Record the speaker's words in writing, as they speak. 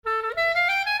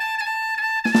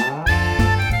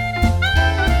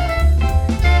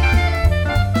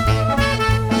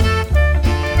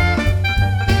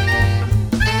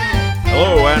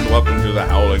to the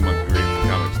Howling Monkey Reads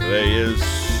Comics. Today is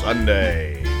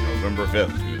Sunday, November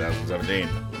 5th, 2017.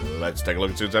 Let's take a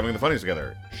look and see what's happening in the funnies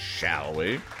together, shall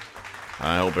we?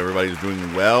 I hope everybody's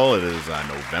doing well. It is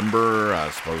November,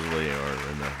 supposedly, or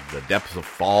in the depths of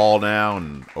fall now,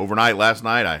 and overnight last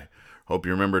night, I hope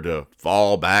you remember to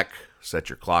fall back, set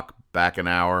your clock back an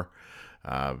hour,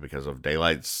 because of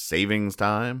daylight savings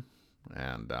time.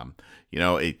 And,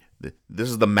 this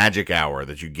is the magic hour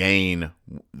that you gain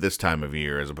this time of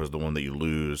year as opposed to the one that you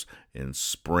lose in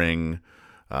spring.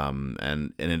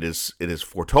 And it is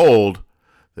foretold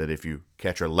that if you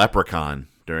catch a leprechaun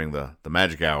during the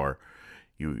magic hour,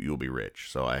 you'll be rich.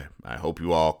 So I hope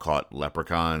you all caught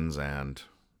leprechauns. And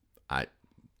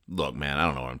look, man, I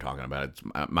don't know what I'm talking about. It's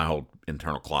my whole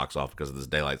internal clock's off because of this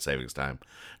daylight savings time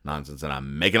nonsense, and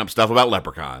I'm making up stuff about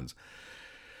leprechauns.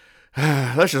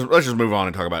 Let's just move on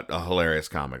and talk about hilarious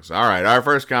comics. All right, our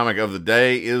first comic of the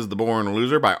day is The Born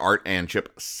Loser by Art and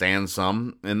Chip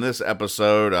Sansom. In this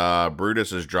episode,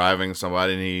 Brutus is driving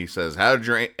somebody, and he says, "How did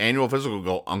your annual physical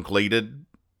go, uncleated?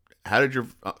 How did your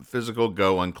physical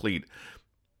go, uncleat?"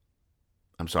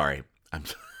 I'm sorry.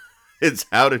 It's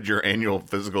how did your annual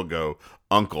physical go,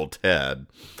 Uncle Ted?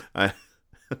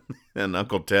 And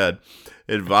Uncle Ted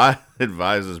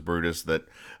advises Brutus that,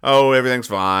 oh, everything's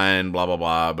fine, blah, blah,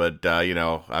 blah, but,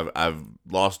 I've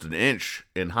lost an inch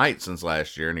in height since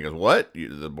last year. And he goes, what?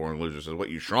 The Born Loser says, what,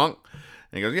 you shrunk?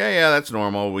 And he goes, yeah, that's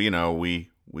normal. We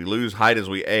lose height as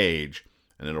we age,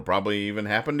 and it'll probably even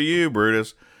happen to you,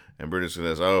 Brutus. And Brutus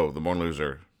says, oh, the Born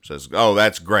Loser says, oh,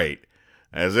 that's great.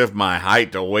 As if my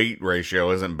height to weight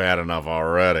ratio isn't bad enough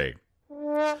already.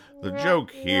 The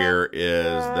joke here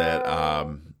is that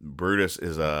Brutus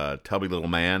is a tubby little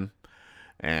man,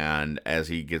 and as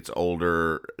he gets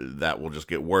older, that will just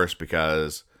get worse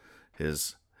because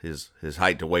his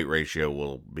height to weight ratio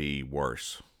will be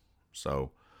worse. So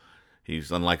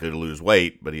he's unlikely to lose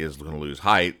weight, but he is going to lose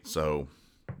height, so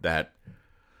that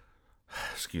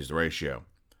excuse the ratio.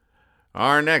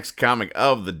 Our next comic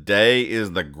of the day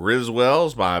is The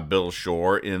Griswells by Bill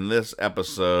Shore. In this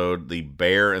episode, the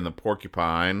bear and the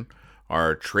porcupine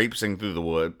are traipsing through the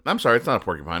wood. I'm sorry, it's not a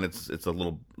porcupine. It's a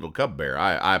little cub bear.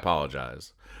 I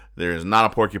apologize. There is not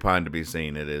a porcupine to be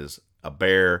seen. It is a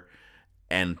bear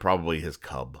and probably his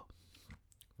cub.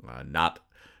 Not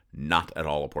at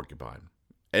all a porcupine.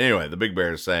 Anyway, the big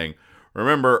bear is saying,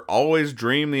 remember, always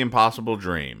dream the impossible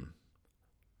dream.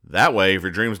 That way, if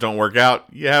your dreams don't work out,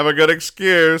 you have a good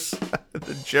excuse.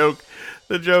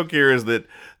 The joke here is that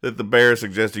the bear is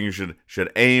suggesting you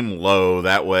should aim low.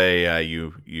 That way,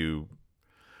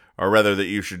 or rather that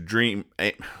you should dream.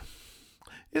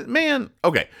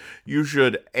 You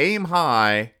should aim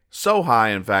high, so high,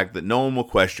 in fact, that no one will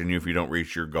question you if you don't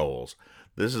reach your goals.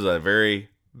 This is a very,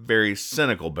 very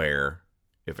cynical bear,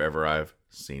 if ever I've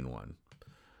seen one.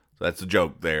 That's the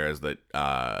joke there, is that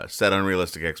set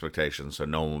unrealistic expectations so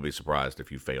no one will be surprised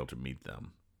if you fail to meet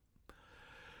them.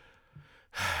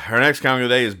 Our next comic of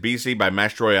the day is BC by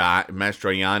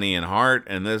Mastroianni and Hart.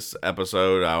 In this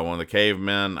episode, one of the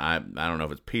cavemen, I don't know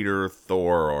if it's Peter,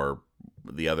 Thor, or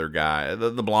the other guy,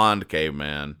 the blonde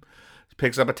caveman,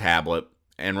 picks up a tablet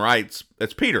and writes,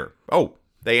 it's Peter. Oh,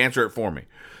 they answer it for me.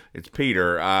 It's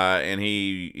Peter, and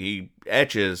he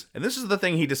etches, and this is the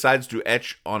thing he decides to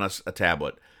etch on a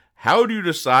tablet. How do you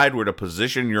decide where to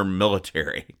position your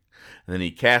military? And then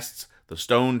he casts the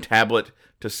stone tablet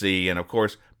to sea, and of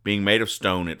course, being made of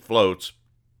stone, it floats.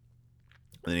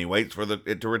 And then he waits for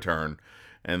it to return,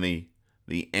 and the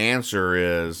answer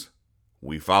is,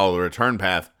 we follow the return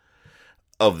path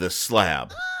of this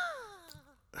slab.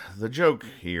 The joke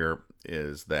here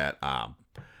is that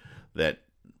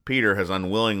Peter has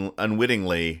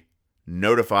unwittingly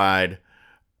notified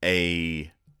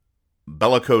a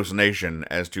bellicose nation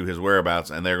as to his whereabouts,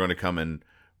 and they're going to come and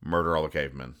murder all the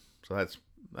cavemen. So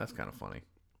that's kind of funny.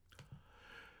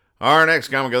 Our next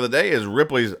comic of the day is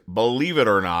Ripley's Believe It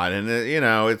or Not, and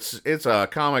it's a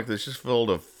comic that's just filled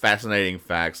of fascinating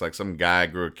facts, like some guy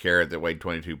grew a carrot that weighed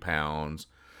 22 pounds.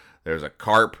 There's a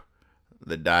carp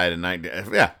that died in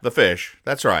the fish.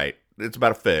 That's right. It's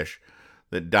about a fish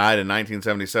that died in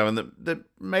 1977 that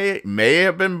may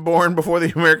have been born before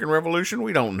the American Revolution.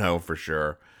 We don't know for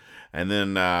sure. And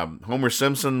then Homer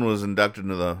Simpson was inducted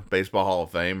into the Baseball Hall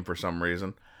of Fame for some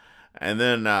reason. And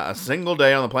then a single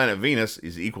day on the planet Venus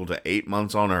is equal to 8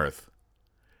 months on Earth.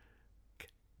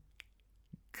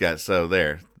 So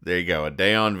there you go. A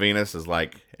day on Venus is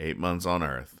like 8 months on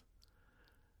Earth.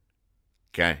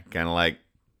 Okay, kind of like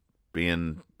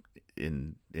being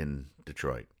in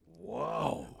Detroit.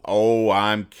 Whoa. Oh,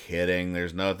 I'm kidding.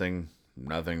 There's nothing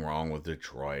wrong with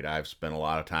Detroit. I've spent a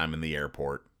lot of time in the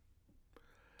airport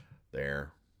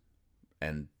there.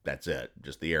 and that's it.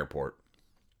 Just the airport.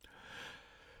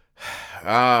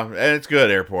 And it's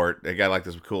good airport. They got like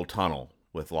this cool tunnel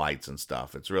with lights and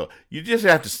stuff. It's real. You just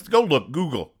have to go look.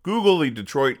 Google the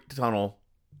Detroit tunnel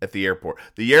at the airport.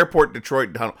 The airport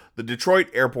Detroit tunnel. The Detroit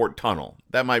airport tunnel.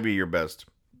 That might be your best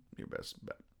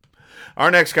bet.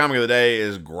 Our next comic of the day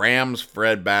is Graham's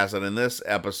Fred Bassett. In this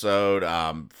episode,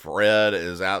 Fred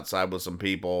is outside with some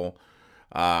people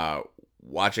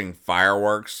watching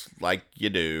fireworks like you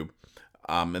do.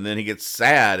 And then he gets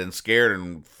sad and scared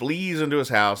and flees into his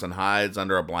house and hides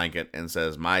under a blanket and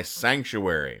says, "My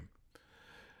sanctuary."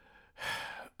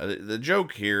 The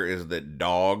joke here is that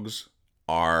dogs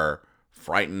are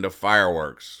frightened of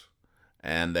fireworks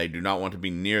and they do not want to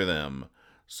be near them.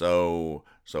 So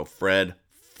Fred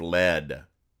fled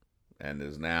and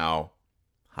is now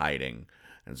hiding.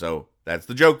 And so that's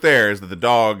the joke there, is that the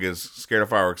dog is scared of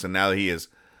fireworks, and now he is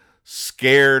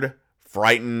scared,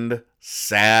 frightened,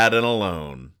 sad, and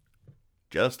alone.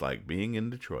 Just like being in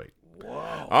Detroit.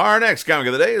 Wow. Our next comic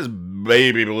of the day is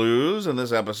Baby Blues. In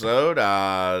this episode,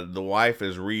 the wife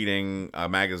is reading a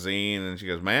magazine, and she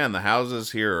goes, "Man, the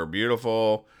houses here are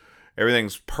beautiful.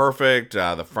 Everything's perfect.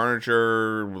 The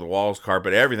furniture, the walls,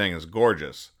 carpet, everything is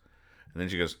gorgeous." And then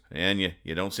she goes, "And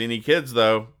you don't see any kids,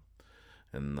 though."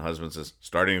 And the husband says,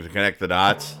 starting to connect the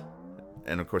dots.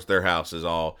 And, of course, their house is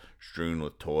all strewn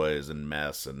with toys and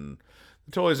mess. And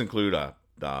the toys include a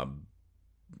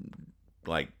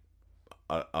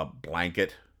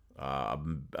blanket, a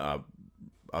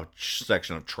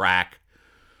section of track,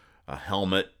 a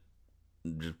helmet,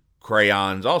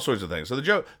 crayons, all sorts of things. So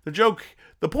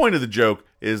the point of the joke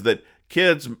is that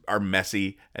kids are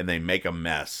messy and they make a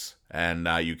mess. And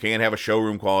you can't have a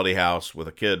showroom quality house with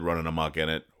a kid running amok in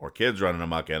it, or kids running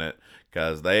amok in it,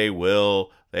 because they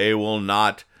will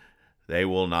not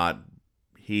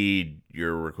heed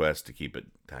your request to keep it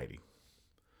tidy.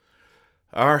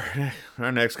 Our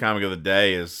next comic of the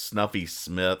day is Snuffy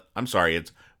Smith. I'm sorry,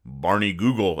 it's Barney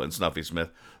Google and Snuffy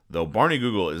Smith, though Barney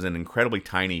Google is in incredibly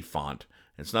tiny font,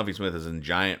 and Snuffy Smith is in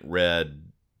giant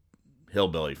red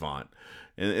hillbilly font.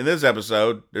 In this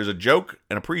episode, there's a joke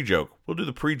and a pre-joke. We'll do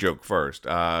the pre-joke first.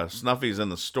 Snuffy's in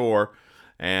the store,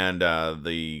 and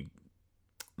the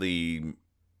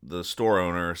store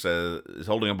owner is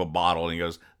holding up a bottle, and he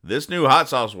goes, "This new hot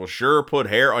sauce will sure put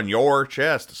hair on your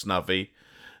chest, Snuffy."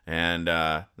 And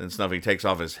then Snuffy takes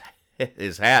off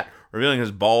his hat, revealing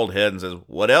his bald head, and says,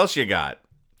 "What else you got?"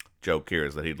 Joke here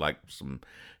is that he'd like some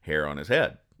hair on his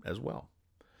head as well.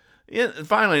 And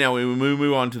finally, now we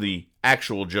move on to the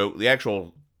actual joke, the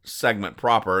actual segment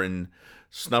proper, and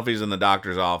Snuffy's in the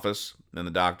doctor's office, and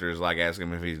the doctor's like asking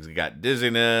him if he's got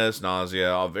dizziness,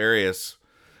 nausea, all various,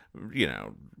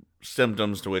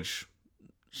 symptoms, to which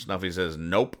Snuffy says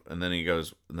nope, and then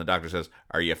the doctor says,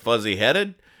 "Are you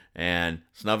fuzzy-headed?" And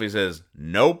Snuffy says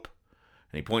nope,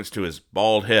 and he points to his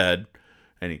bald head,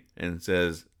 and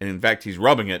says, and in fact he's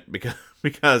rubbing it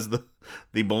because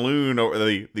the balloon, or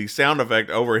the sound effect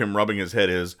over him rubbing his head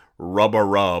is rubber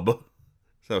rub.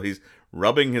 So he's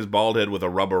rubbing his bald head with a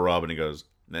rubber rub, and he goes,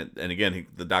 and again,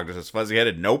 the doctor says,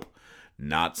 "Fuzzy-headed? Nope,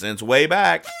 not since way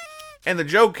back." And the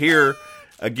joke here,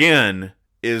 again,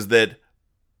 is that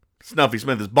Snuffy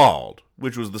Smith is bald,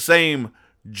 which was the same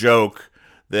joke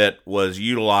that was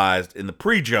utilized in the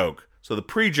pre-joke. So the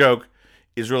pre-joke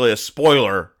is really a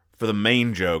spoiler for the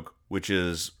main joke, which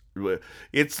is, that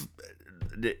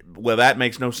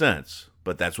makes no sense,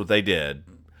 but that's what they did.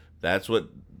 That's what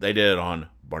they did on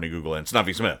Barney Google and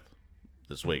Snuffy Smith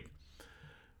this week.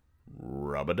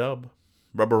 Rub-a-dub.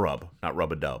 Rub-a-rub, not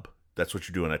rub-a-dub. That's what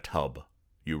you do in a tub.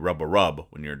 You rub-a-rub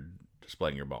when you're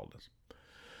displaying your baldness.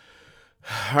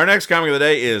 Our next comic of the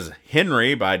day is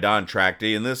Henry by Don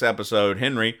Tracty. In this episode,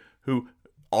 Henry, who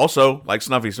also, like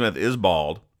Snuffy Smith, is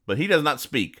bald, but he does not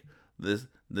speak.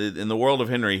 In the world of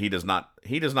Henry, he does not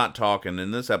talk, and in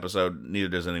this episode, neither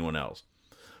does anyone else.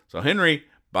 So Henry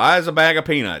buys a bag of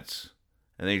peanuts,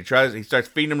 and he starts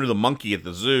feeding them to the monkey at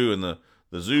the zoo, and the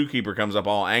zookeeper comes up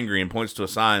all angry and points to a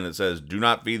sign that says, "Do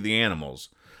not feed the animals."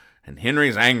 And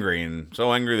Henry's angry, and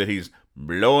so angry that he's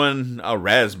blowing a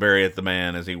raspberry at the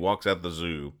man as he walks out the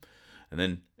zoo. And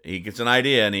then he gets an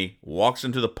idea, and he walks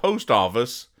into the post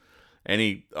office, and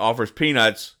he offers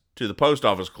peanuts to the post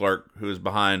office clerk who is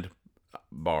behind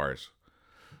bars.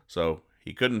 So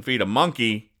he couldn't feed a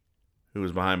monkey who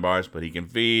was behind bars, but he can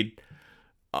feed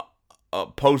a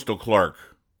postal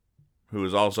clerk who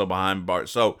is also behind bars.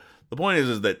 So the point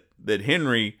is that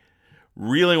Henry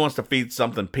really wants to feed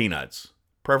something peanuts,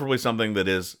 preferably something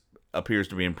that appears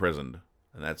to be imprisoned.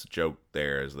 And that's a joke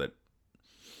there, is that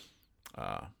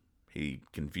he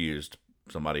confused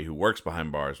somebody who works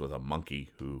behind bars with a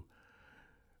monkey who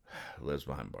lives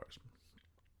behind bars.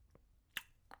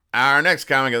 Our next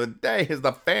comic of the day is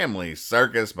The Family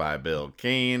Circus by Bill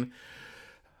Keane.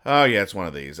 Oh, yeah, it's one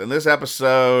of these. In this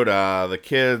episode, the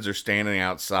kids are standing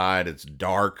outside. It's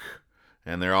dark,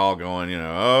 and they're all going,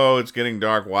 oh, it's getting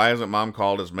dark. Why hasn't Mom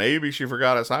called us? Maybe she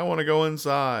forgot us. I want to go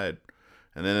inside.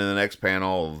 And then in the next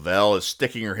panel, Vel is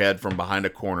sticking her head from behind a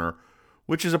corner,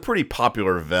 which is a pretty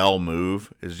popular Vel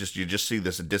move. You just see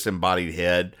this disembodied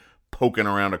head poking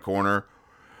around a corner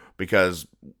because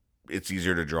it's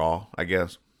easier to draw, I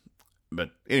guess.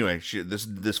 But anyway,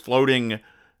 this floating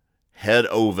head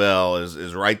Vel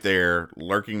is right there,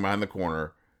 lurking behind the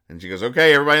corner. And she goes,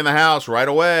 okay, everybody in the house, right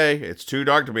away. It's too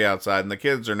dark to be outside. And the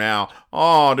kids are now,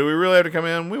 oh, do we really have to come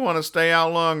in? We want to stay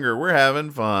out longer. We're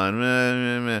having fun.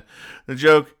 The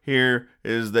joke here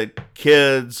is that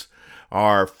kids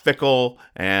are fickle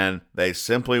and they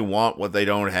simply want what they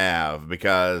don't have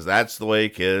because that's the way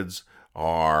kids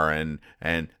are. And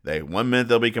they 1 minute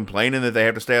they'll be complaining that they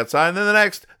have to stay outside, and then the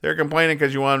next they're complaining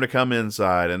because you want them to come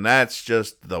inside. And that's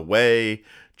just the way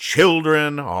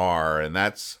children are. And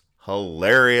that's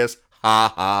hilarious.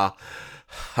 Ha ha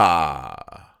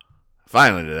ha.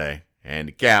 Finally today,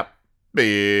 Andy Cap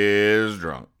is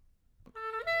drunk.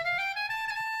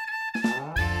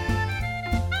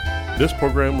 This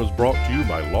program was brought to you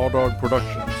by Law Dog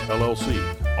Productions, LLC.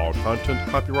 All content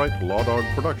copyright Law Dog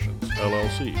Productions,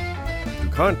 LLC. To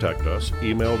contact us,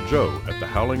 email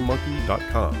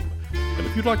joe@thehowlingmonkey.com. And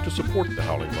if you'd like to support The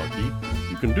Howling Monkey,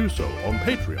 you can do so on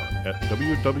Patreon at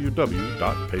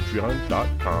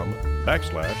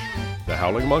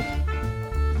www.patreon.com/thehowlingmonkey.